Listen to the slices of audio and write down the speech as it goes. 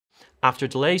After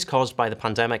delays caused by the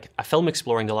pandemic, a film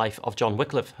exploring the life of John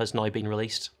Wycliffe has now been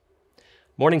released.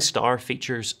 Morningstar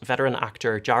features veteran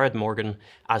actor Jared Morgan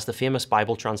as the famous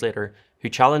Bible translator who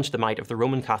challenged the might of the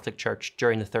Roman Catholic Church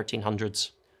during the 1300s.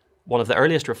 One of the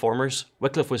earliest reformers,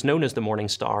 Wycliffe was known as the Morning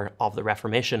Star of the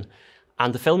Reformation,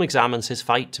 and the film examines his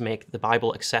fight to make the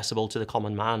Bible accessible to the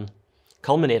common man,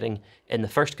 culminating in the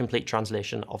first complete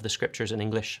translation of the scriptures in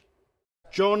English.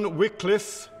 John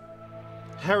Wycliffe,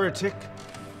 heretic,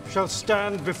 shall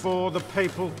stand before the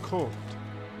papal court.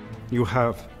 You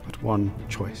have but one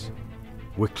choice.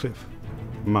 Wycliffe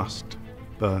must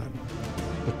burn.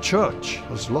 The church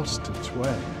has lost its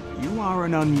way. You are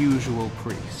an unusual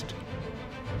priest.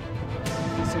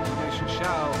 This information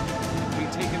shall be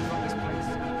taken from this place.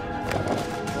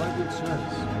 My good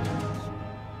sirs,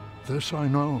 this I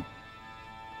know.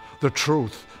 The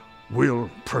truth will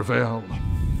prevail.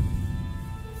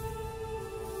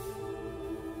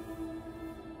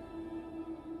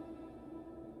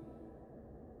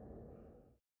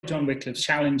 John Wycliffe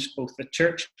challenged both the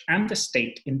church and the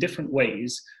state in different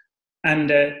ways,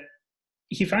 and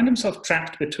he found himself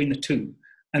trapped between the two.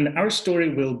 And our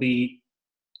story will be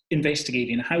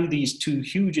investigating how these two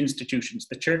huge institutions,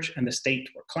 the church and the state,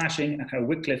 were clashing, and how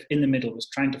Wycliffe in the middle was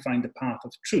trying to find the path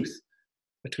of truth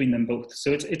between them both.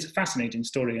 So it's a fascinating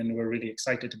story, and we're really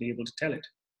excited to be able to tell it.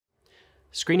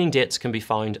 Screening dates can be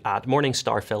found at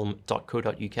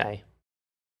morningstarfilm.co.uk.